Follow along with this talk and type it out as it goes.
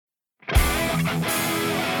Hello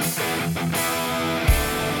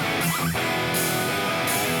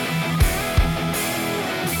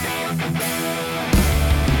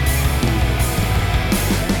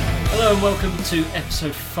and welcome to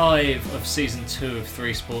episode 5 of season 2 of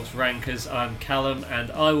 3 Sports Rankers. I'm Callum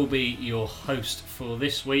and I will be your host for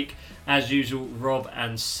this week. As usual, Rob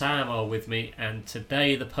and Sam are with me, and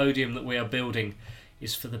today the podium that we are building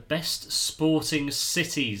is for the best sporting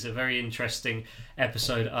cities. A very interesting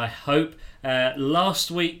episode, I hope. Last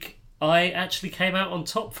week I actually came out on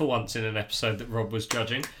top for once in an episode that Rob was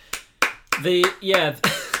judging.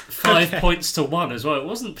 5 points to 1 as well. It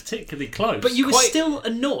wasn't particularly close. But you were still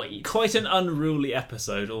annoyed. Quite an unruly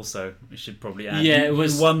episode also, we should probably add. Yeah, it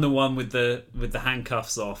was won the one with the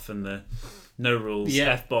handcuffs off and the no rules,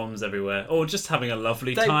 F-bombs everywhere. Or just having a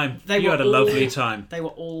lovely time. You had a lovely time. They were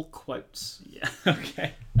all quotes. Yeah,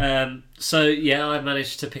 okay. I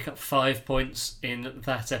managed to pick up 5 points in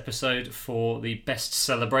that episode for the best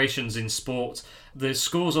celebrations in sport. The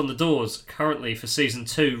scores on the doors currently for season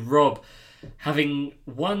 2, Rob, having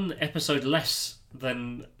one episode less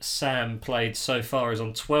than Sam played so far, is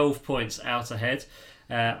on 12 points out ahead.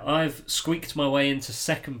 I've squeaked my way into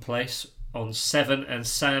second place on 7, and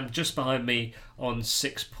Sam just behind me on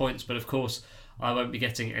 6 points. But of course, I won't be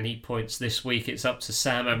getting any points this week. It's up to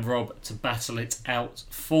Sam and Rob to battle it out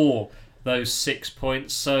for those 6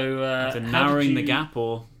 points. So narrowing the gap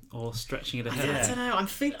or stretching it ahead. I don't know. I'm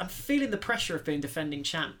feeling the pressure of being defending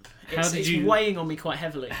champ. It's weighing on me quite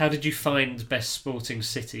heavily. How did you find best sporting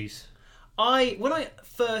cities? When I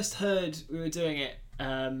first heard we were doing it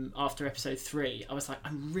after episode 3, I was like,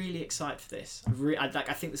 I'm really excited for this. I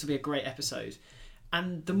think this will be a great episode.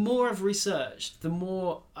 And the more I've researched, the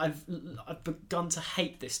more I've begun to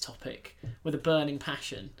hate this topic with a burning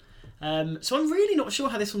passion. So I'm really not sure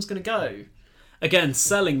how this one's going to go. Again,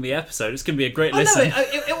 selling the episode. It's going to be a great listen.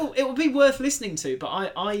 It will be worth listening to, but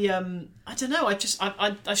I don't know.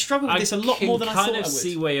 I struggle with this a lot more than I thought I would. I kind of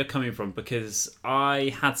see where you're coming from, because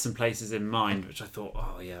I had some places in mind which I thought,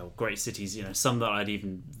 great cities. You know, some that I'd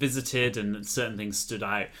even visited, and certain things stood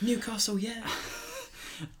out. Newcastle, yeah.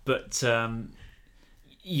 But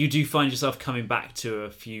you do find yourself coming back to a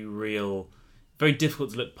few very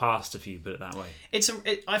difficult to look past a few. Put it that way.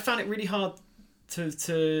 I found it really hard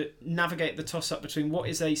to navigate the toss-up between what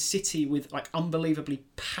is a city with like unbelievably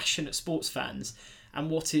passionate sports fans and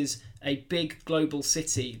what is a big global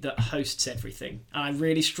city that hosts everything. And I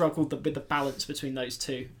really struggled with the balance between those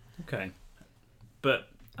two. Okay. But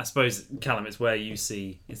I suppose, Callum, it's where you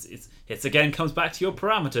see it's again comes back to your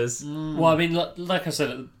parameters. Well, I mean, like I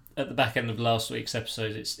said at the back end of last week's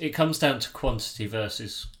episode, it comes down to quantity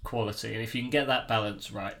versus quality, and if you can get that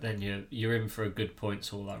balance right, then you're in for a good points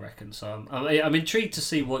haul, I reckon. So I'm intrigued to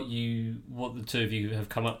see what the two of you have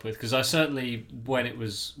come up with, because I certainly, when it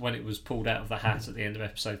was pulled out of the hat at the end of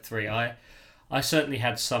episode 3, I certainly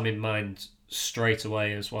had some in mind straight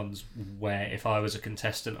away as ones where if I was a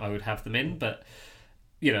contestant I would have them in. But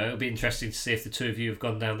it'll be interesting to see if the two of you have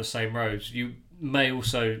gone down the same road. You may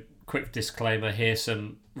also, quick disclaimer, hear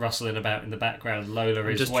some rustling about in the background. Lola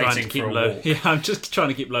is waiting for a walk. Yeah, I'm just trying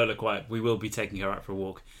to keep Lola quiet. We will be taking her out for a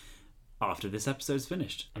walk after this episode's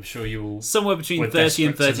finished. I'm sure you will. Somewhere between 30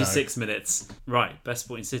 and 36 minutes. Right, best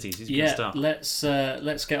sporting cities. Who's going to start?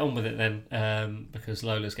 Let's get on with it then, because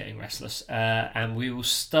Lola's getting restless. And we will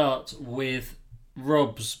start with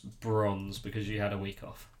Rob's bronze, because you had a week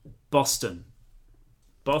off. Boston.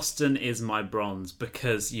 Boston is my bronze,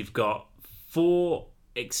 because you've got 4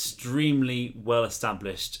 extremely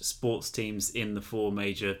well-established sports teams in the 4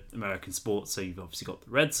 major American sports. So you've obviously got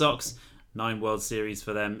the Red Sox, 9 World Series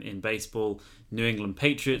for them in baseball, New England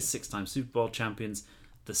Patriots, 6-time Super Bowl champions,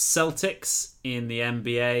 the Celtics in the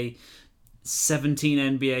NBA,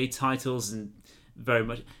 17 NBA titles, and very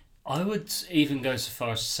much... I would even go so far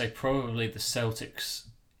as to say probably the Celtics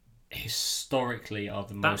historically are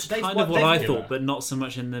the most... That's kind of what I thought, but not so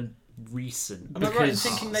much in the recent. Am I right in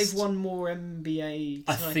thinking they've won more NBA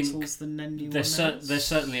titles than anyone else? They're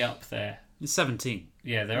certainly up there. 17.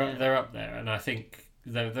 Yeah, they're up there, and I think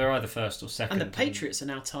they're either first or second. And the Patriots are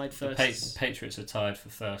now tied first. The Patriots are tied for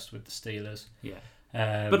first with the Steelers. Yeah.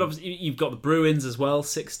 But obviously you've got the Bruins as well,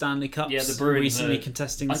 6 Stanley Cups. Yeah, the Bruins recently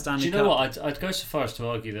contesting the Stanley Cup. Do you know what? I'd go so far as to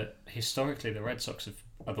argue that historically the Red Sox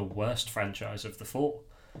are the worst franchise of the 4,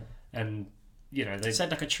 and they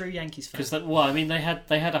said like a true Yankees fan. Because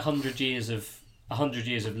they had 100 years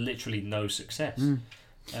of literally no success.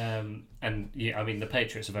 And the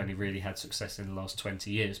Patriots have only really had success in the last 20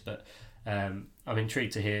 years. But I'm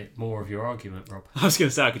intrigued to hear more of your argument, Rob. I was going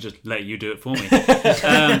to say I could just let you do it for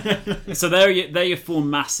me. So they're your 4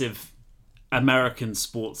 massive American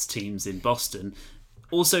sports teams in Boston.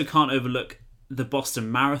 Also, can't overlook the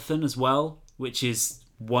Boston Marathon as well, which is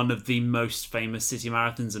one of the most famous city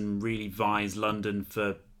marathons and really vies London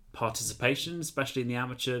for participation, especially in the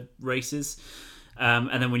amateur races.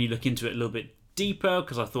 And then when you look into it a little bit deeper,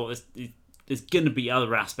 because I thought there's going to be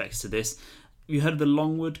other aspects to this. You heard of the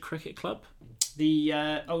Longwood Cricket Club? The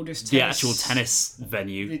oldest The tennis, actual tennis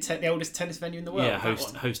venue. the oldest tennis venue in the world. Yeah, that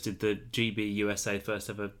one. hosted the GB USA first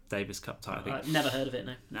ever Davis Cup title, I think. I've never heard of it,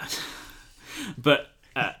 no. No. But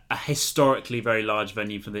a historically very large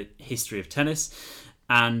venue for the history of tennis.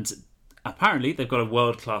 And apparently they've got a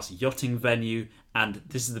world-class yachting venue. And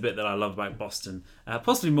this is the bit that I love about Boston,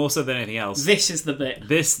 possibly more so than anything else. This is the bit.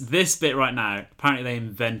 This bit right now, apparently they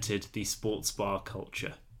invented the sports bar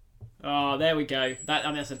culture. Oh, there we go.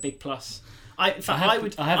 That's a big plus. I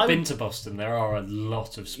have been to Boston. There are a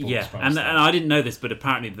lot of sports bars. And there. I didn't know this, but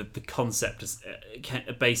apparently the concept is,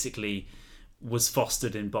 basically was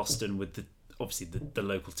fostered in Boston with obviously the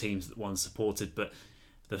local teams that one supported. But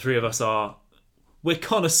the three of us we're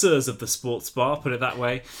connoisseurs of the sports bar, put it that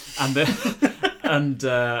way, and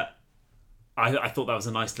I thought that was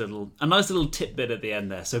a nice little tidbit at the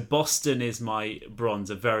end there. So Boston is my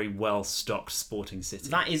bronze, a very well stocked sporting city.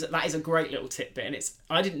 That is a great little tidbit, and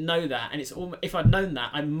I didn't know that, and it's if I'd known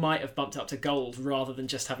that, I might have bumped up to gold rather than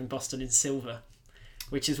just having Boston in silver,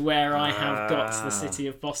 which is where I have got the city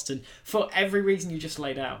of Boston for every reason you just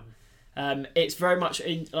laid out. It's very much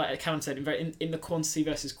like Callum said, in the quantity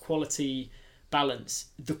versus quality balance.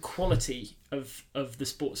 The quality of the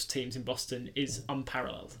sports teams in Boston is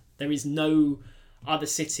unparalleled. There is no other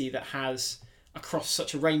city that has, across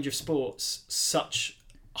such a range of sports, such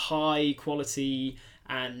high quality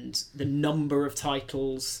and the number of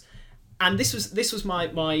titles. And this was my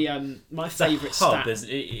favourite stat.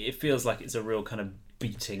 It feels like it's a real kind of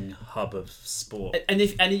beating hub of sport.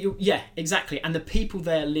 Yeah, exactly. And the people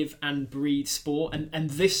there live and breathe sport. And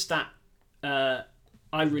this stat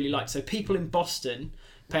I really like. So people in Boston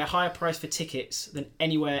pay a higher price for tickets than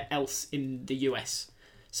anywhere else in the US.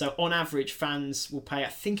 So on average, fans will pay, I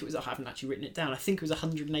haven't actually written it down, I think it was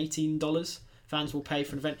 $118 fans will pay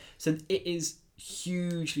for an event. So it is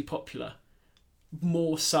hugely popular,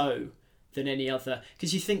 more so than any other.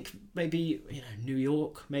 Because you think maybe New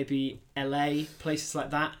York, maybe LA, places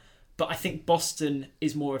like that. But I think Boston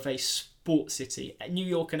is more of a sports city. New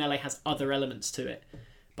York and LA has other elements to it.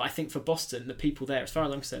 But I think for Boston, the people there, as far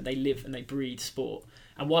as I'm concerned, they live and they breathe sport.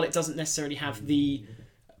 And while it doesn't necessarily have the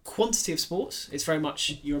quantity of sports, it's very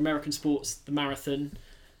much your American sports, the marathon.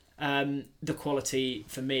 The quality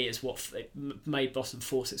for me is what made Boston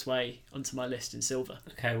force its way onto my list in silver.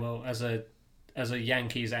 Okay, well, as a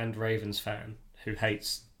Yankees and Ravens fan who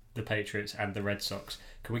hates the Patriots and the Red Sox,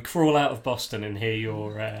 can we crawl out of Boston and hear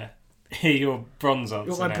your bronze answer?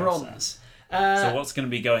 You're my bronze. So what's going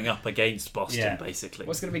to be going up against Boston, basically?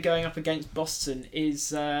 What's going to be going up against Boston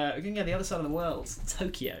is we're going to go the other side of the world,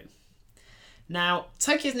 Tokyo. Now,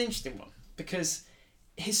 Tokyo is an interesting one because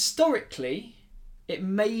historically, it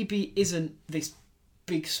maybe isn't this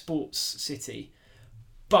big sports city,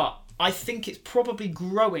 but I think it's probably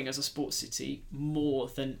growing as a sports city more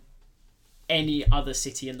than any other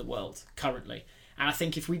city in the world currently. And I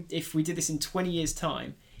think if we did this in 20 years'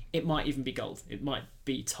 time, it might even be gold. It might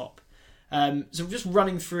be top. So we're just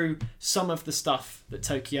running through some of the stuff that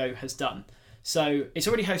Tokyo has done. So it's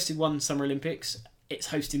already hosted one Summer Olympics. It's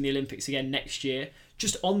hosting the Olympics again next year.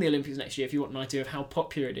 Just on the Olympics next year, if you want an idea of how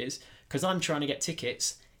popular it is, because I'm trying to get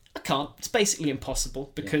tickets. I can't. It's basically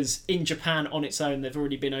impossible because in Japan on its own, there've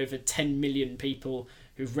already been over 10 million people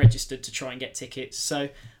who've registered to try and get tickets. So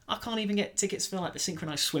I can't even get tickets for like the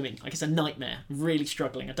synchronized swimming. Like it's a nightmare. I'm really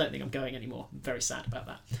struggling. I don't think I'm going anymore. I'm very sad about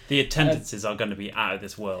that. The attendances are going to be out of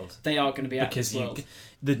this world. They are going to be out of this world.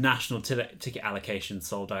 The national ticket allocation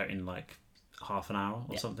sold out in like half an hour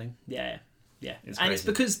or something. Yeah. It's and crazy. it's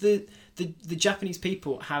because the Japanese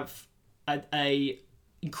people have a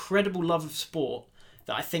incredible love of sport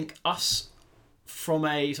that I think us, from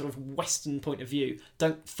a sort of Western point of view,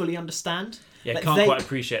 don't fully understand. Yeah, can't quite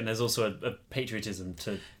appreciate. And there's also a patriotism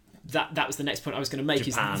to that was the next point I was going to make.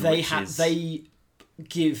 Japan, they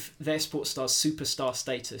give their sports stars superstar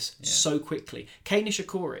status so quickly. Kei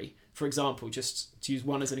Nishikori, for example, just to use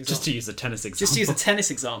one as an example. Just to use a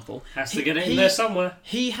tennis example. Has to get it in there somewhere.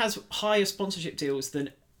 He has higher sponsorship deals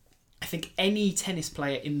than I think any tennis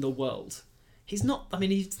player in the world. He's not. I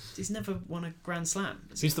mean, he's never won a Grand Slam.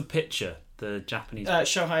 Who's the pitcher? The Japanese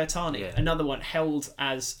Shohei Ohtani, another one held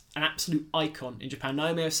as an absolute icon in Japan.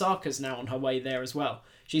 Naomi Osaka's now on her way there as well.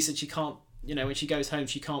 She said she can't, when she goes home,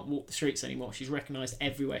 she can't walk the streets anymore. She's recognised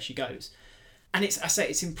everywhere she goes, and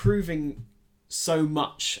it's improving so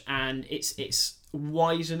much, and it's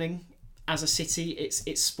widening, as a city,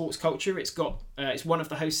 its sports culture. It's one of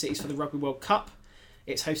the host cities for the Rugby World Cup.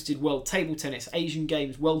 It's hosted World Table Tennis, Asian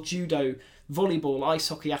Games, World Judo, volleyball, ice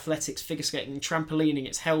hockey, athletics, figure skating, trampolining.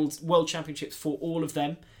 It's held World Championships for all of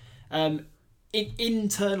them.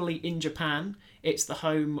 Internally in Japan, it's the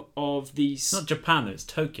home of the... It's not Japan, though, it's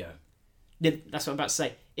Tokyo. Yeah, that's what I'm about to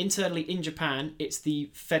say. Internally in Japan, it's the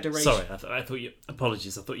federation... Sorry, I thought you...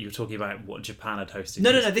 Apologies, I thought you were talking about what Japan had hosted.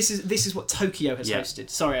 No. This is what Tokyo has hosted.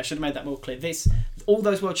 Sorry, I should have made that more clear. All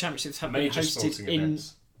those World Championships have been hosted in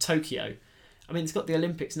Tokyo. I mean, it's got the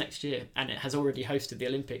Olympics next year, and it has already hosted the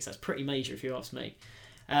Olympics. That's pretty major, if you ask me.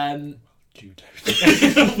 Judo.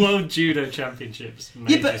 World Judo Championships.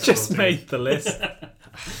 But just made the list.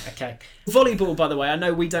 Okay. Volleyball, by the way, I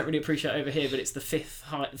know we don't really appreciate it over here, but it's the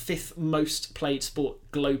fifth most played sport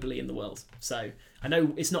globally in the world. So I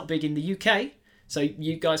know it's not big in the UK, so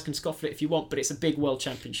you guys can scoff at it if you want, but it's a big World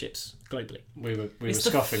Championships globally. We were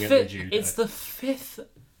scoffing at the judo. It's the 5th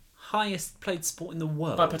highest played sport in the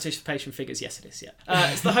world. By participation figures, yes it is, yeah.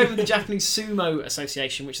 It's the home of the Japanese Sumo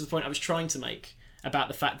Association, which is the point I was trying to make about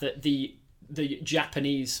the fact that the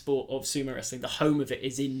Japanese sport of sumo wrestling, the home of it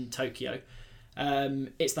is in Tokyo.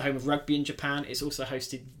 It's the home of rugby in Japan. It's also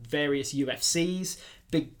hosted various UFCs,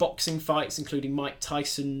 big boxing fights, including Mike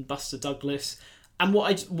Tyson, Buster Douglas. And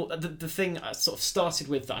the thing I sort of started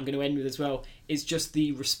with that I'm going to end with as well is just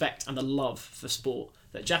the respect and the love for sport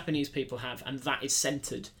that Japanese people have, and that is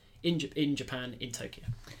centred in Japan, in Tokyo.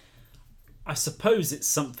 I suppose it's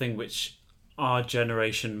something which our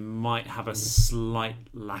generation might have a slight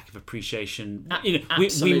lack of appreciation.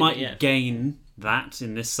 We might gain that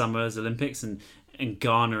in this summer's Olympics and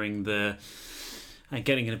garnering and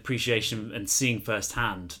getting an appreciation and seeing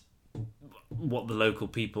firsthand what the local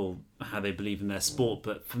people, how they believe in their sport.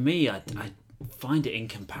 But for me, I find it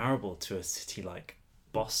incomparable to a city like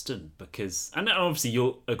Boston, because, and obviously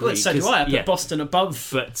you'll agree. Well, so do I. I put Boston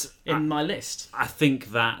above my list. I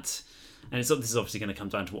think that, and this is obviously going to come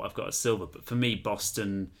down to what I've got as silver, but for me,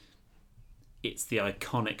 Boston, it's the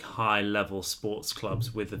iconic high-level sports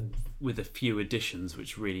clubs with a few additions,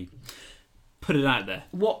 which really put it out there.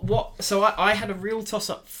 So I had a real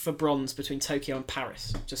toss-up for bronze between Tokyo and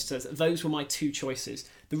Paris. Just as those were my two choices.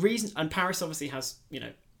 The reason, and Paris obviously has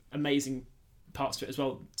amazing parts to it as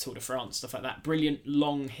well, Tour de France, stuff like that. Brilliant,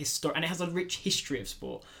 long history, and it has a rich history of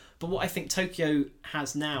sport. But what I think Tokyo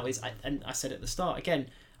has now is, and I said at the start again,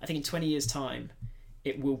 I think in 20 years' time,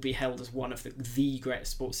 it will be held as one of the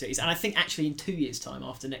greatest sports cities. And I think actually in 2 years' time,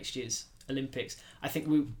 after next year's Olympics, I think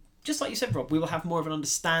just like you said, Rob, we will have more of an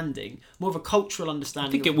understanding, more of a cultural understanding.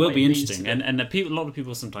 I think it will be interesting. And a lot of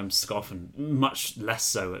people sometimes scoff, and much less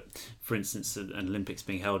so at, for instance, an Olympics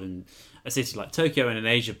being held in a city like Tokyo and in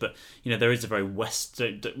Asia. But, there is a very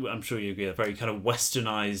I'm sure you agree, a very kind of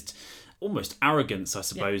westernized, almost arrogance, I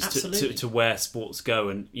suppose, to where sports go.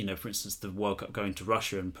 And, for instance, the World Cup going to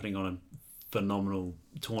Russia and putting on a phenomenal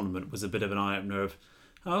tournament was a bit of an eye-opener of,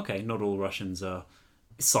 not all Russians are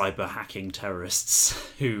cyber hacking terrorists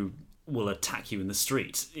who will attack you in the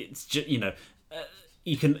street. It's just,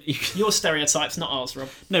 you can your stereotypes, not ours, Rob.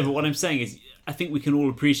 No, but what I'm saying is, I think we can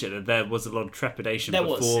all appreciate that there was a lot of trepidation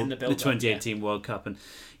before the 2018 World Cup, and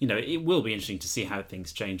it will be interesting to see how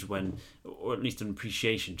things change when, or at least an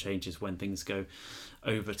appreciation changes when things go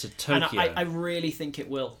over to Tokyo. And I really think it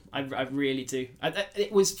will. I really do.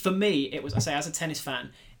 It was, for me, I say, as a tennis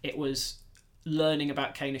fan, it was learning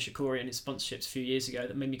about Kei Nishikori and his sponsorships a few years ago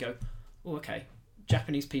that made me go, oh, okay,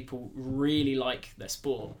 Japanese people really like their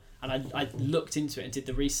sport. And I looked into it and did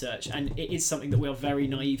the research, and it is something that we are very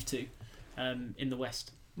naive to in the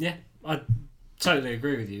West. Yeah, I totally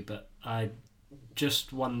agree with you, but I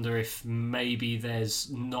just wonder if maybe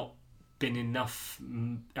there's not been enough.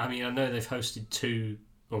 I mean, I know they've hosted 2,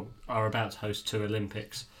 or are about to host 2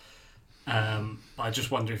 Olympics. I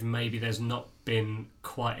just wonder if maybe there's not been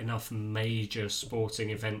quite enough major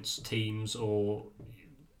sporting events, teams, or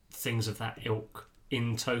things of that ilk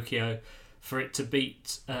in Tokyo for it to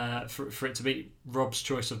beat Rob's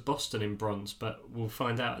choice of Boston in bronze. But we'll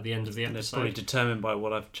find out at the end of the episode. It's probably determined by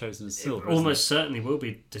what I've chosen as silver. It almost certainly will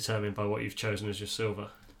be determined by what you've chosen as your silver.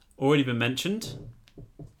 Already been mentioned.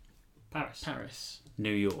 Paris.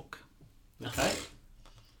 New York. Okay.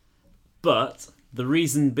 But the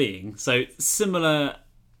reason being, so similar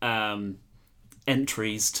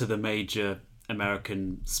entries to the major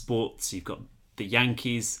American sports. You've got the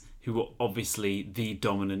Yankees, who are obviously the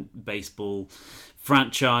dominant baseball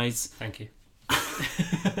franchise. Thank you.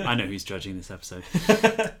 I know who's judging this episode.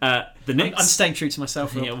 The Knicks. I'm staying true to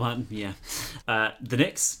myself. Yeah. The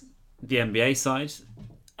Knicks, the NBA side.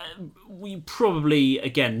 We probably,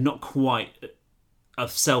 again, not quite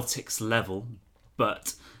of Celtics level,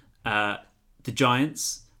 but the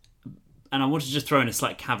Giants, and I want to just throw in a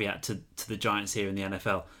slight caveat to the Giants here in the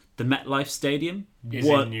NFL. The MetLife Stadium is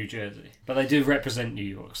in New Jersey, but they do represent New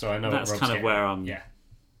York, so I know that's kind of where I'm.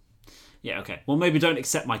 Yeah, okay. Well, maybe don't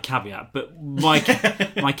accept my caveat, but my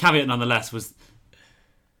caveat nonetheless was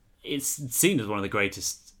it's seen as one of the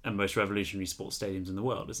greatest and most revolutionary sports stadiums in the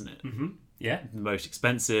world, isn't it? Mm-hmm. Yeah. The most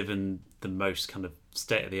expensive and the most kind of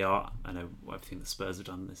state-of-the-art. I know everything the Spurs have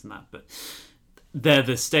done, this and that, but they're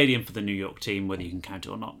the stadium for the New York team, whether you can count it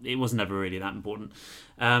or not. It was never really that important.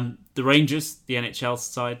 The Rangers, the NHL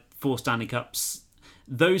side, 4 Stanley Cups.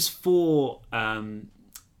 Those 4...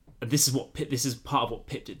 This is part of what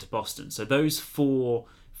pipped it to Boston. So those 4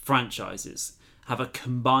 franchises have a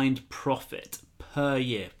combined profit per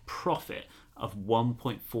year of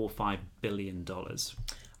 $1.45 billion,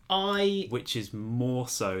 which is more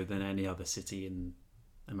so than any other city in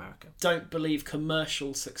America. Don't believe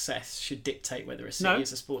commercial success should dictate whether a city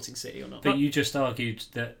is a sporting city or not. But you just argued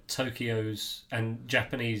that Tokyo's and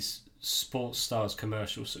Japanese sports stars'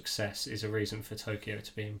 commercial success is a reason for Tokyo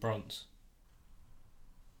to be in bronze.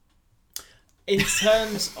 In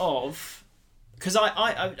terms of, because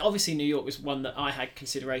I obviously New York was one that I had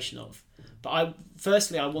consideration of, but I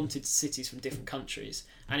wanted cities from different countries,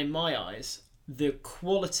 and in my eyes, the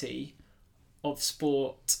quality of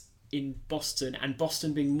sport in Boston, and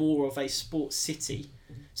Boston being more of a sports city,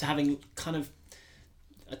 so having kind of,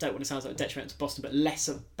 I don't want to sound like a detriment to Boston, but less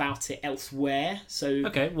about it elsewhere. So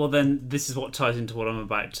okay, well then this is what ties into what I'm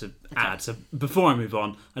about to add. So before I move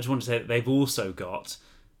on, I just want to say that they've also got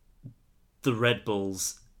the Red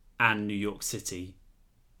Bulls and New York City.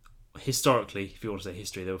 Historically, if you want to say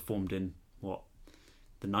history, they were formed in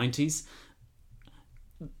the 90s.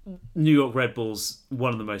 New York Red Bulls,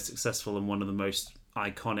 one of the most successful and one of the most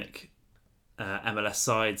iconic MLS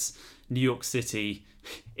sides. New York City,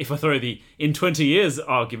 if I throw the in 20 years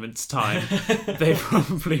argument's time, they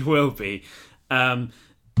probably will be. And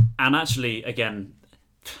actually, again,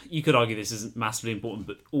 you could argue this isn't massively important,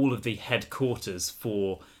 but all of the headquarters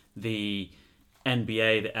for the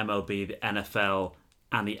NBA, the MLB, the NFL,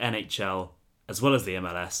 and the NHL, as well as the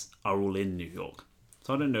MLS, are all in New York.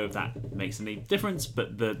 So I don't know if that makes any difference,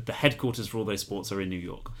 but the headquarters for all those sports are in New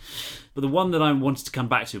York. But the one that I wanted to come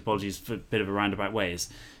back to, apologies for a bit of a roundabout way, is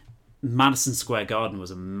Madison Square Garden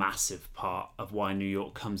was a massive part of why New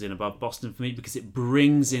York comes in above Boston for me, because it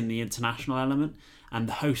brings in the international element and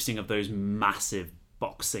the hosting of those massive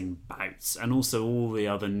boxing bouts, and also all the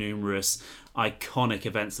other numerous iconic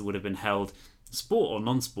events that would have been held, sport or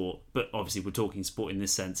non-sport, but obviously we're talking sport in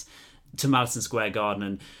this sense, to Madison Square Garden.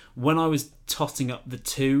 And when I was totting up the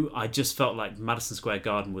two, I just felt like Madison Square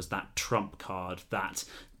Garden was that trump card that,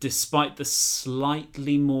 despite the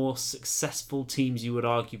slightly more successful teams you would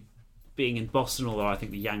argue being in Boston, although I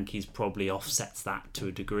think the Yankees probably offsets that to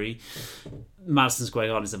a degree, Madison Square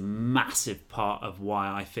Garden is a massive part of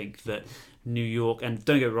why I think that New York, and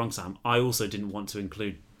don't get me wrong, Sam, I also didn't want to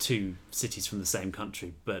include 2 cities from the same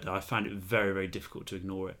country, but I found it very, very difficult to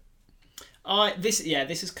ignore it. This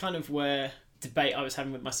is kind of where debate I was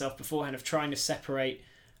having with myself beforehand, of trying to separate,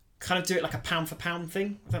 kind of do it like a pound for pound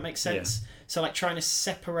thing, if that makes sense. Yeah. So like trying to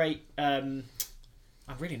separate, I'm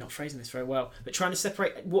really not phrasing this very well, but trying to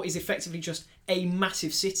separate what is effectively just a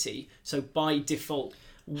massive city, so by default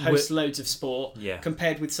hosts loads of sport,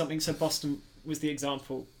 compared with something, so Boston was the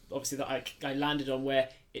example obviously that I landed on, where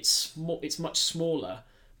it's much smaller,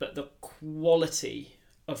 but the quality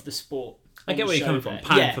of the sport. I get where you're coming from,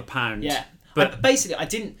 pound for pound. Yeah, but basically, I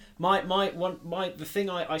didn't. The thing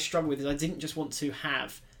I struggle with is I didn't just want to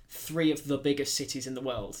have 3 of the biggest cities in the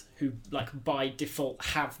world who, like, by default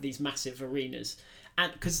have these massive arenas,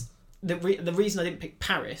 and because the reason I didn't pick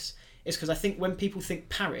Paris is because I think when people think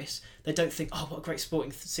Paris, they don't think, oh, what a great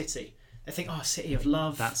sporting city. They think, oh, city of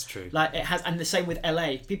love. That's true. Like it has, and the same with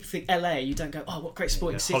LA. People think LA, you don't go, oh, what a great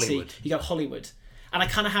sporting city. Hollywood. You go Hollywood. And I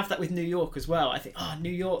kind of have that with New York as well. I think, oh,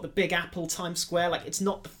 New York, the Big Apple, Times Square, like, it's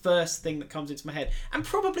not the first thing that comes into my head. And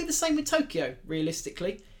probably the same with Tokyo,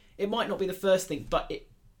 realistically. It might not be the first thing, but it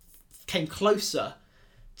came closer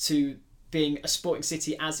to being a sporting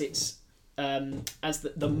city as it's as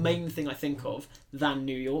the main thing I think of than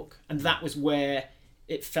New York. And that was where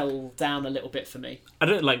it fell down a little bit for me. I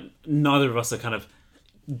don't, like, neither of us are kind of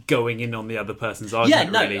going in on the other person's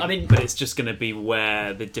argument, really. I mean, but it's just going to be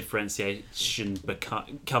where the differentiation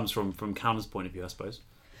comes from Callum's point of view, I suppose.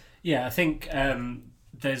 Yeah, I think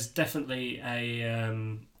there's definitely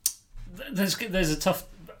a there's a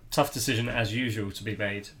tough decision as usual to be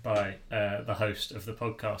made by the host of the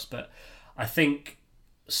podcast, but I think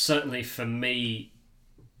certainly for me,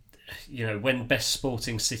 you know, when Best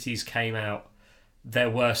Sporting Cities came out there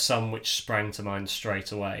were some which sprang to mind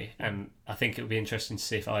straight away, and I think it would be interesting to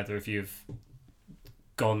see if either of you have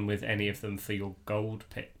gone with any of them for your gold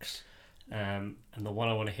picks. And the one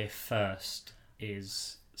I want to hear first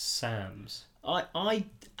is Sam's. I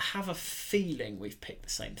have a feeling we've picked the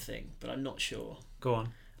same thing, but I'm not sure. Go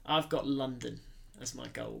on. I've got London as my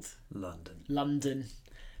gold. London.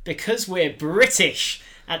 Because we're British.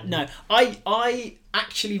 And no, I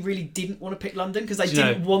actually really didn't want to pick London because I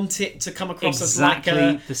didn't want it to come across exactly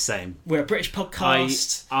as like the same. We're a British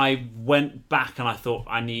podcast. I went back and I thought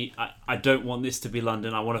I don't want this to be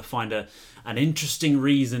London. I want to find an interesting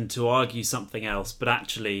reason to argue something else. But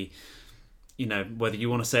actually, you know, whether you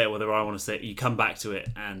want to say it, whether I want to say it, you come back to it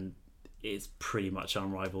and it's pretty much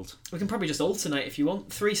unrivaled. We can probably just alternate if you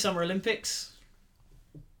want. 3 Summer Olympics.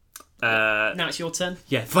 Now it's your turn.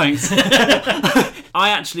 Yeah, thanks. I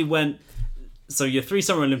actually went. So your 3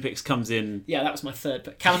 Summer Olympics comes in. Yeah, that was my third.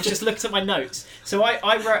 But Callum just looked at my notes. So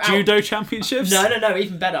I wrote out Judo championships. No,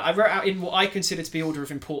 even better. I wrote out in what I consider to be order of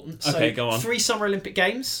importance. So Okay, go on. 3 Summer Olympic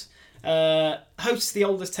Games. Hosts the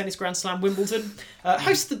oldest tennis Grand Slam, Wimbledon.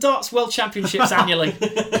 Hosts the Darts World Championships annually.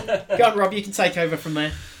 Go on, Rob. You can take over from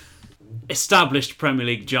there. Established Premier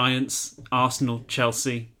League giants: Arsenal,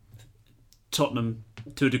 Chelsea, Tottenham.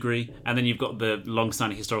 To a degree, and then you've got the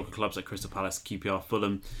long-standing historical clubs like Crystal Palace, QPR,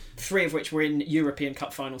 Fulham. 3 of which were in European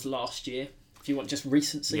Cup finals last year. If you want just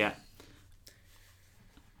recency, Yeah.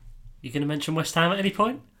 You going to mention West Ham at any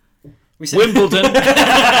point? we said Wimbledon.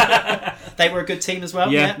 they were a good team as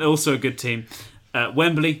well. Yeah, also a good team.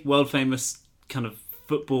 Wembley, world famous kind of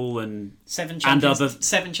football and 7 and Champions, other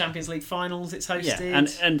 7 Champions League finals. It's hosted. yeah,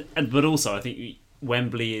 and but also I think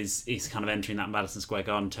Wembley is kind of entering that Madison Square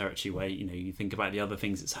Garden territory where, you know, you think about the other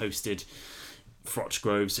things it's hosted.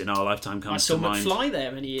 Frochgroves in our lifetime comes to mind. I saw McFly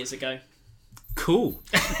there many years ago. Cool.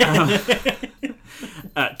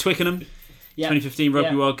 Twickenham, Yeah. 2015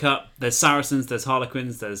 Rugby Yeah. World Cup. There's Saracens, there's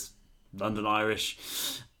Harlequins, there's London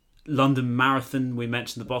Irish. London Marathon, we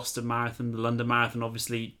mentioned the Boston Marathon. The London Marathon,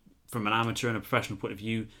 obviously, from an amateur and a professional point of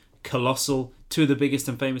view, colossal. 2 of the biggest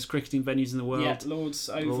and famous cricketing venues in the world. Yeah, Lord's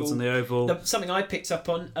Oval. Lords and the Oval. Something I picked up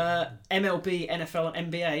on, MLB, NFL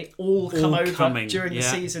and NBA all come over coming, during the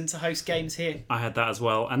yeah. season to host games here. I had that as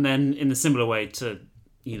well. And then in the similar way to,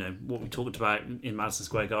 you know, what we talked about in Madison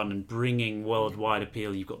Square Garden and bringing worldwide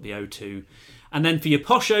appeal, you've got the O2. And then for your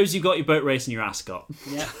poshos, you've got your boat race and your ascot.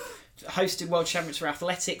 Yeah. Hosted World Championships for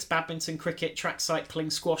athletics, badminton, cricket, track cycling,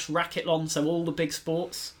 squash, racquetbon, so all the big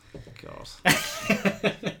sports. God.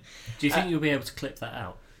 Do you think you'll be able to clip that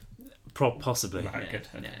out? Possibly. Right, good.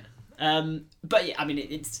 Okay. But yeah, I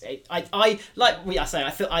mean, I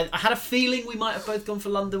had a feeling we might have both gone for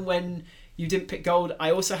London when you didn't pick gold.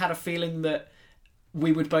 I also had a feeling that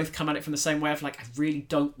we would both come at it from the same way of like, I really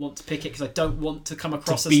don't want to pick it because I don't want to come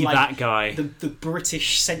across To as be like that guy. the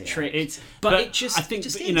British centric. Yeah, but it just, I think, it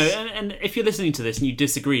just you know, is. and if you're listening to this and you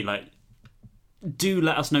disagree, like, do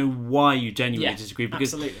let us know why you genuinely Yeah, disagree,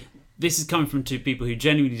 because absolutely. this is coming from 2 people who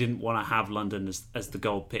genuinely didn't want to have London as the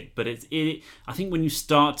gold pick. But I think when you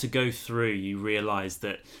start to go through, you realise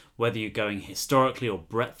that whether you're going historically or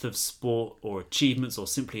breadth of sport or achievements or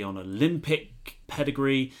simply on Olympic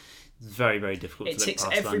pedigree, it's very, very difficult It to look ticks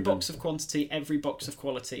past every London. box of quantity, every box of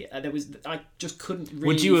quality. I just couldn't really.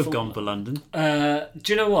 Would you have formulate. gone for London?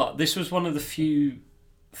 Do you know what? This was one of the few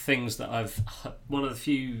things that one of the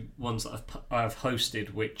few ones that I've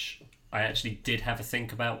hosted which I actually did have a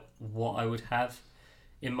think about what I would have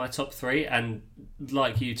in my top 3, and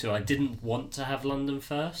like you two, I didn't want to have London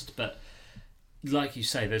first, but like you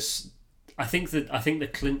say, I think the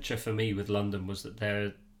clincher for me with London was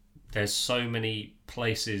that there's so many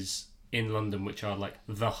places in London which are like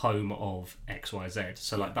the home of XYZ.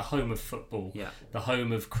 So like the home of football, Yeah. the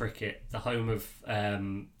home of cricket, the home of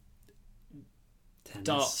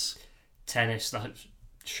Darts. tennis, the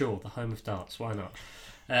home of darts. Why not?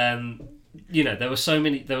 You know, there were so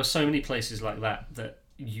many places like that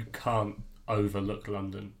you can't overlook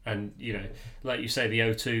London. And you know, like you say, the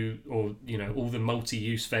O2, or you know, all the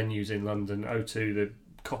multi-use venues in London, O2, the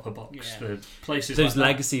Copper Box, Yeah. the places Those like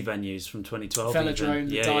legacy venues from 2012. Velodrome,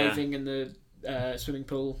 the Yeah, diving, and the swimming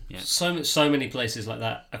pool. Yeah. so many places like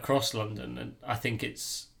that across London, and I think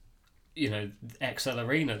it's, you know, XL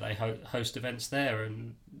Arena, they host events there,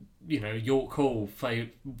 and you know, York Hall,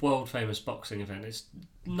 world famous boxing event. It's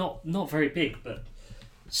not very big, but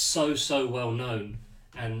so well known,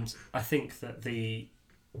 and I think that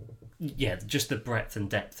just the breadth and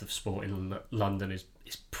depth of sport in London is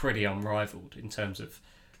pretty unrivaled in terms of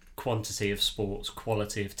quantity of sports,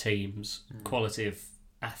 quality of teams, quality of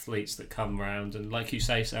athletes that come round, and like you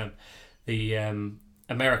say, Sam, the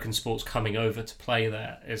American sports coming over to play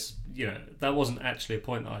there is, that wasn't actually a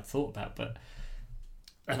point that I'd thought about, but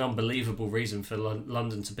an unbelievable reason for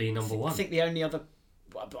London to be number one. I think the only other,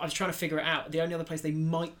 I was trying to figure it out, the only other place they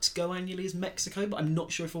might go annually is Mexico, but I'm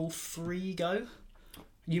not sure if all three go.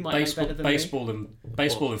 You might know better than baseball me.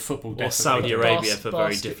 And football, definitely. Or Saudi Arabia for very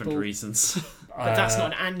basketball. different reasons. But that's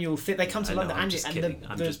not an annual thing. They come to I London know, I'm annually, just kidding.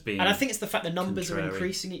 I'm just being and I think it's the fact the numbers are contrary.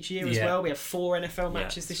 increasing each year as Yeah. well. We have 4 NFL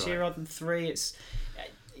matches that's this year right. rather than 3. It's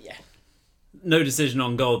No decision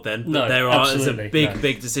on gold then, but No, there's a absolutely,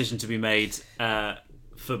 big decision to be made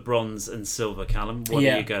for bronze and silver. Callum, what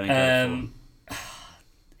are you going to go for?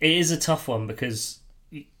 It is a tough one because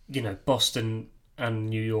Boston and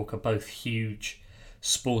New York are both huge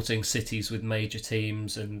sporting cities with major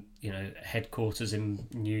teams, and headquarters in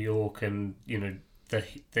New York, and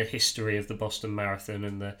the history of the Boston Marathon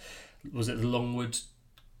and the Longwood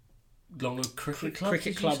Cricket Club?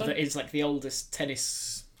 cricket club that is like the oldest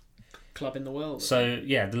tennis club in the world. So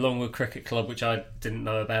the Longwood Cricket Club, which I didn't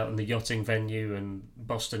know about, and the yachting venue, and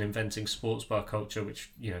Boston inventing sports bar culture,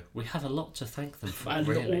 which we have a lot to thank them for. and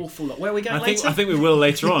really. an awful lot. Where are we going I later? think we will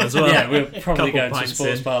later on as well. Yeah, we'll probably Couple go to a pints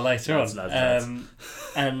sports in. bar later Lads, on. lads.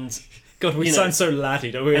 And God, we you know, sound so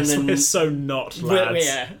laddie, don't we? and then- We're so not We're- lads.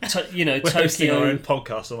 yeah. We're hosting our Tokyo. own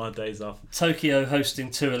podcast on our days off. Tokyo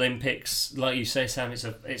hosting 2 Olympics, like you say, Sam.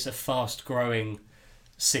 It's a fast growing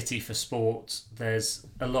city for sport. There's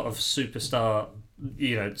a lot of superstar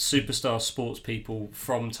sports people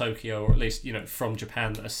from Tokyo, or at least from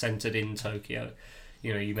Japan, that are centered in Tokyo.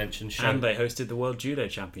 You mentioned And they hosted the World Judo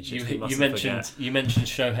Championships. we you mustn't mentioned forget. you mentioned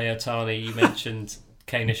Shohei Ohtani. You mentioned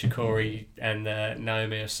Kei Nishikori and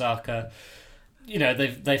Naomi Osaka.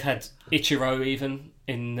 They've had Ichiro even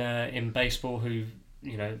in baseball, who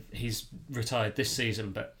he's retired this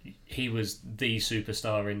season, but he was the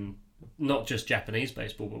superstar in not just Japanese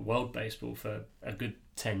baseball but world baseball for a good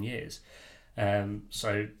 10 years.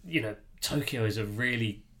 Tokyo is a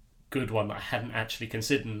really good one that I hadn't actually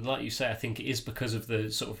considered, and like you say, I think it is because of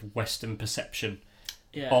the sort of Western perception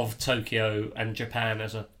of Tokyo and Japan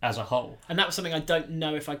as a whole. And that was something I don't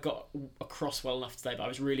know if I got across well enough today, but I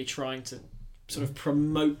was really trying to sort of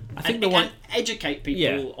promote and educate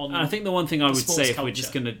people on. And I think the one thing I would sports say, if we're culture.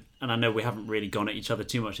 just going to, and I know we haven't really gone at each other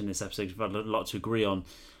too much in this episode, we've had a lot to agree on.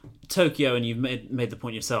 Tokyo, and you've made the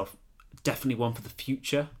point yourself, definitely one for the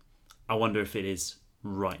future. I wonder if it is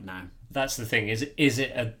right now. That's the thing. Is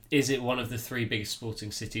it one of the 3 biggest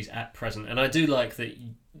sporting cities at present? And I do like that.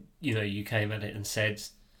 You came at it and said,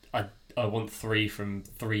 I want 3 from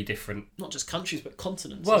 3 different. Not just countries, but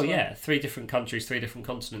continents. Well, as well. yeah, 3 different countries, 3 different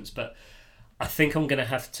continents. But I think I'm going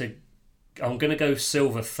to go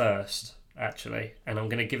silver first, actually, and I'm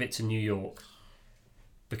going to give it to New York,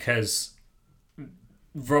 because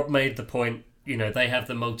Rob made the point. They have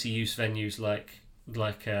the multi-use venues like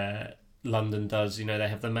London does. They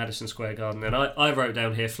have the Madison Square Garden, and I wrote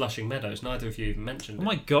down here Flushing Meadows. Neither of you even mentioned Oh it.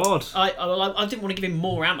 my God. I didn't want to give him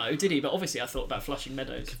more ammo, did he? But obviously I thought about Flushing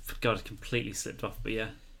Meadows. God, it completely slipped off, but yeah.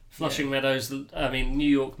 Flushing Meadows. I mean, New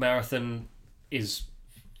York Marathon is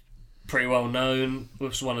pretty well known.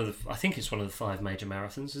 It's I think it's one of the 5 major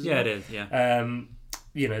marathons. Isn't Yeah, it? it is, yeah.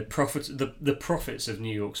 The profits of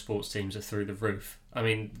New York sports teams are through the roof. I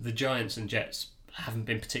mean, the Giants and Jets haven't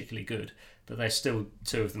been particularly good, but they're still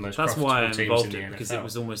 2 of the most That's profitable why I'm teams involved in in the it, NFL. because it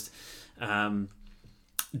was almost,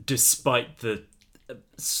 despite the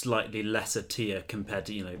slightly lesser tier compared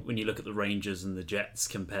to, when you look at the Rangers and the Jets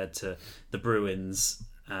compared to the Bruins,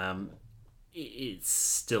 it's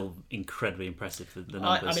still incredibly impressive for the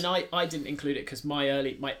numbers. I didn't include it because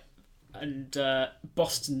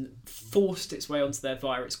Boston forced its way onto there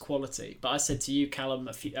via its quality. But I said to you, Callum,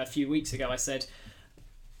 a few weeks ago, I said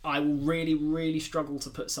I will really, really struggle to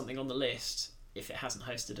put something on the list if it hasn't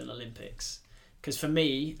hosted an Olympics. Because for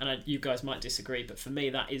me, and you guys might disagree, but for me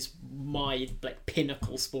that is my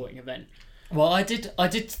pinnacle sporting event. Well, I did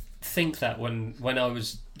think that when I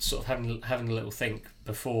was sort of having a little think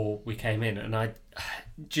before we came in, and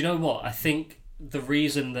do you know what? I think the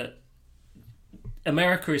reason that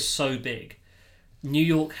America is so big, New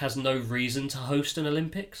York has no reason to host an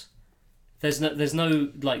Olympics. There's no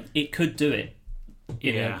it could do it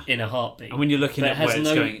in a heartbeat. And when you're looking But at it has where it's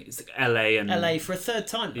no- going, it's like LA and LA for a 3rd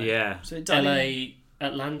time. Though. Yeah. So it done LA,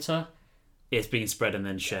 Atlanta. it's being spread and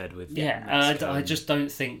then shared with. Yeah, Mexico. I just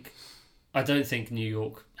don't think. I don't think New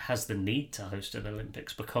York has the need to host an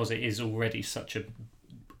Olympics because it is already such a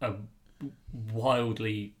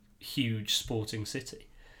wildly huge sporting city.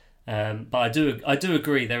 But I do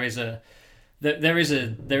agree there is an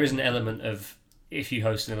element of, if you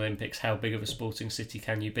host an Olympics, how big of a sporting city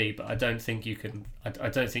can you be? But I don't think you can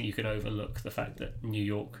overlook the fact that New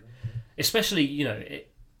York, especially,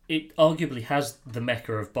 it arguably has the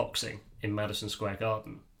mecca of boxing in Madison Square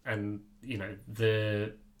Garden, and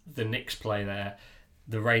the Knicks play there,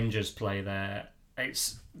 the Rangers play there.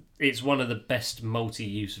 It's one of the best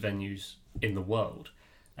multi-use venues in the world.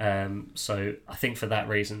 So I think for that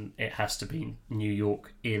reason it has to be New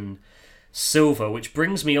York in silver, which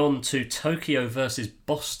brings me on to Tokyo versus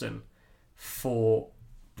Boston for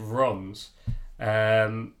bronze.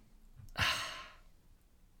 It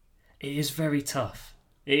is very tough.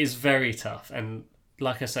 It is very tough, and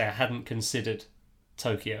like I say, I hadn't considered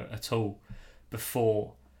Tokyo at all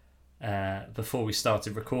before we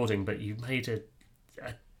started recording, but you made a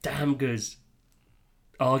damn good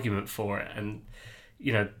argument for it, and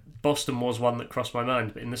Boston was one that crossed my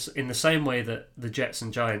mind. But in the same way that the Jets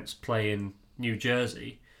and Giants play in New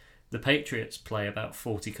Jersey, the Patriots play about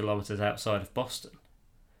 40 kilometres outside of Boston.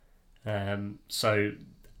 So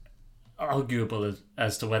arguable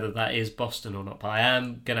as to whether that is Boston or not, but I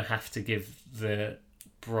am going to have to give the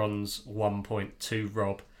bronze 1 point to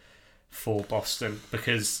Rob for Boston,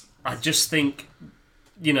 because I just think,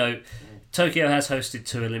 Tokyo has hosted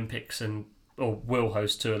 2 Olympics or will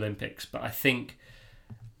host 2 Olympics, but I think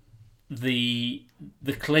the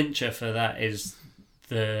clincher for that is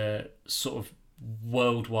the sort of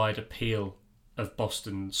worldwide appeal of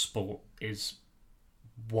Boston sport is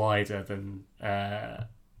wider than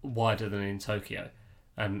in Tokyo,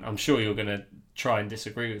 and I'm sure you're going to try and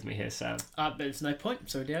disagree with me here, Sam. But there's no point.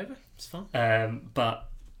 It's already over. It's fine. But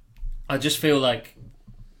I just feel like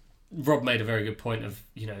Rob made a very good point of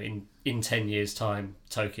in 10 years' time,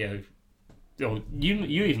 Tokyo. Or you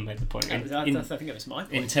even made the point. I think it was my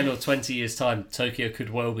point. In 10 or 20 years' time, Tokyo could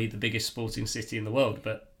well be the biggest sporting city in the world.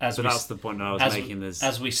 But that's the point I was making.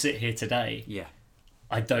 As we sit here today, yeah,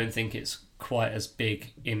 I don't think it's quite as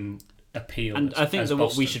big in appeal. And I think that Boston.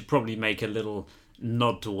 What we should probably make a little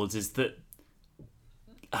nod towards is that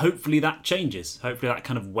hopefully that changes. Hopefully that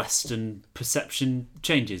kind of Western perception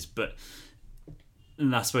changes.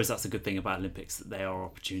 And I suppose that's a good thing about Olympics, that they are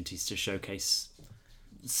opportunities to showcase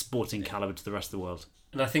sporting caliber to the rest of the world.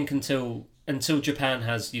 And I think until Japan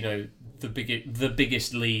has the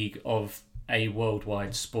biggest league of a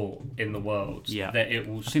worldwide sport in the world, yeah, that it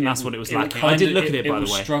will. I think that's what it was lacking. I did look at it, by the way. It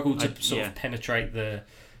will struggle to sort of penetrate the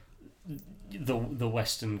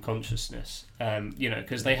Western consciousness,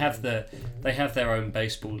 because they have their own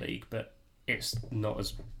baseball league, but it's not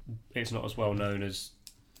as well known as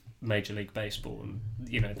Major League Baseball, and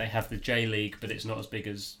they have the J League, but it's not as big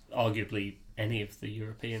as arguably any of the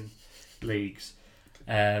European leagues.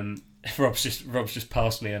 Rob's just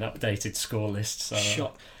passed me an updated score list. So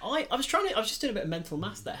Shock. I was just doing a bit of mental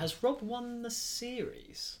maths there. Has Rob won the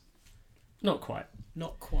series? Not quite.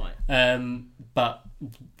 Not quite. But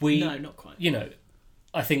no, not quite.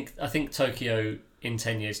 I think Tokyo in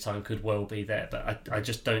 10 years' time could well be there, but I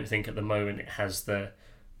just don't think at the moment it has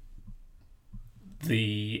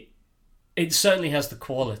it certainly has the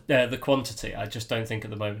quantity. I just don't think at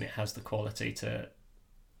the moment it has the quality to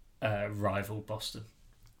rival Boston.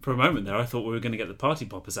 For a moment there, I thought we were going to get the party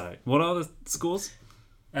poppers out. What are the scores?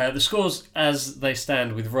 The scores as they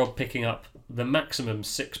stand, with Rob picking up the maximum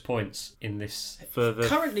 6 points in this. For the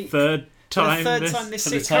currently, third time this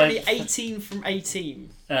season. Currently 18 from 18.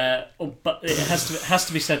 But it has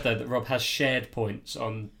to be said though that Rob has shared points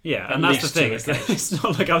on. Yeah, and that's the thing. It's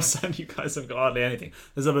not like I'm saying you guys have got hardly anything.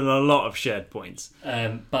 There's been a lot of shared points.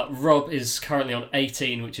 But Rob is currently on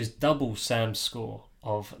 18, which is double Sam's score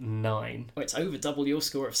of 9. Oh, it's over double your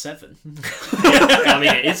score of 7. I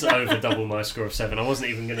mean, it is over double my score of 7. I wasn't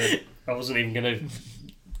even gonna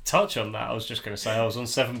touch on that. I was just going to say I was on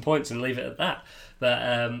 7 points and leave it at that.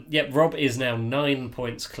 But Rob is now 9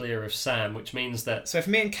 points clear of Sam, which means that. So if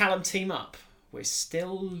me and Callum team up, we're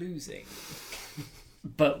still losing.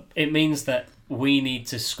 But it means that we need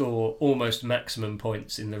to score almost maximum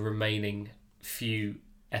points in the remaining few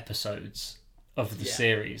episodes of the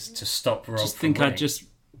series to stop Rob. I'd just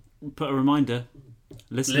put a reminder.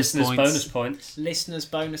 Listeners bonus points. Listeners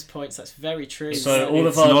bonus points. That's very true. So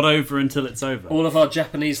it's not over until it's over. All of our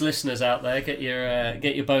Japanese listeners out there, get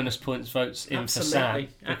your bonus points votes in for Sam.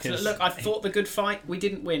 Absolutely. Look, I fought the good fight. We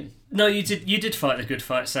didn't win. No, you did fight the good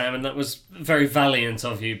fight, Sam, and that was very valiant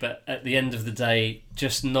of you. But at the end of the day,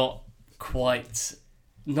 just not quite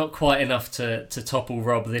enough to topple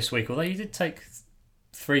Rob this week. Although you did take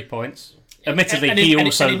 3 points. Admittedly, he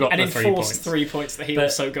also got the 3 points. 3 points that he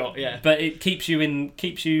also got, yeah. But it keeps you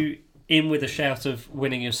in with a shout of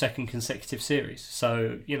winning your second consecutive series.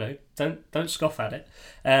 So don't scoff at it.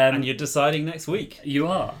 And you're deciding next week. You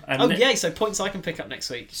are. And so points I can pick up next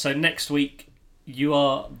week. So next week you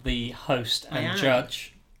are the host and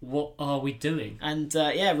judge. what are we doing? And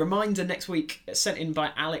reminder next week, sent in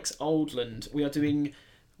by Alex Oldland.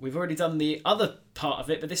 We've already done the other part of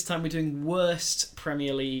it, but this time we're doing worst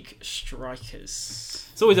Premier League strikers.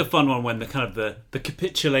 It's always a fun one when the kind of the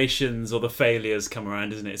capitulations or the failures come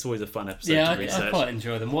around, isn't it? It's always a fun episode to research. I quite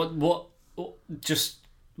enjoy them. What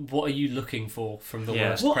are you looking for from the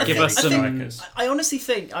worst Well, Premier give us League some- strikers? I honestly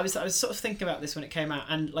think I was sort of thinking about this when it came out,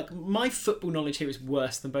 and like my football knowledge here is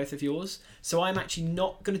worse than both of yours. So I'm actually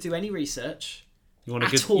not going to do any research. You want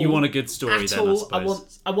a good story at then, all. I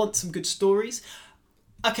suppose. I want some good stories.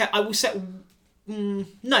 Okay, I will set. No.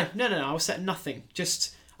 I will set nothing.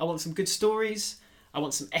 Just I want some good stories. I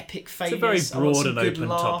want some epic failures. It's a very broad and good open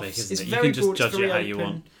laughs. topic, isn't It's it? very You can just broad, judge it's very it how you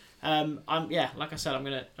open. want. Like I said, I'm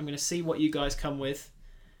gonna see what you guys come with,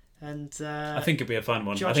 and I think it'd be a fun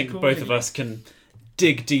one. I judge think both accordingly. of us can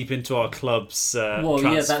dig deep into our club's That's the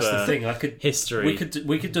transfer thing. history.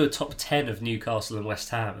 We could do a top 10 of Newcastle and West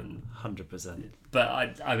Ham, and 100%.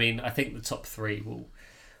 but I mean I think the top 3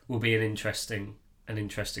 will be an interesting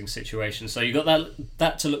situation. So you got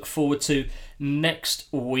that to look forward to next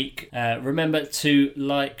week. Remember to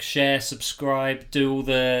like, share, subscribe, do all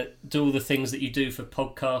the things that you do for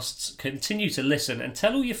podcasts. Continue to listen and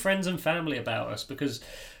tell all your friends and family about us, because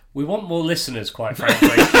we want more listeners, quite frankly.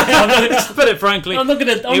 Put it frankly, I'm not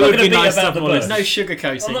going to beat nice to about have the more bush. no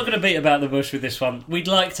sugarcoating. I'm not going to beat about the bush with this one. We'd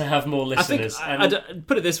like to have more I think, listeners.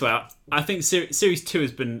 put it this way, I think Series 2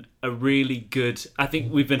 has been a really good... I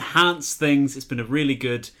think we've enhanced things. It's been a really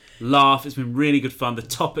good laugh. It's been really good fun. The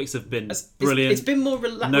topics have been brilliant. It's been more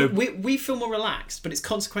relaxed. No- We feel more relaxed, but it's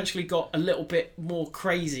consequentially got a little bit more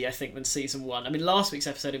crazy, I think, than season 1. I mean, last week's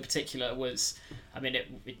episode in particular was... I mean,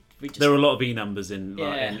 we just... There were a lot of E numbers in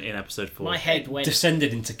Yeah. in episode 4. My head went...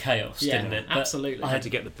 descended into chaos, Yeah, didn't it? But absolutely. I had to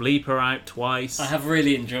get the bleeper out twice. I have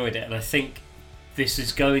really enjoyed it, and I think this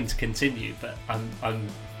is going to continue. But I'm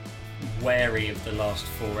wary of the last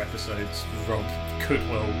 4 episodes. Rob could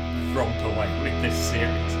well romp away with this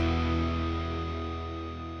series.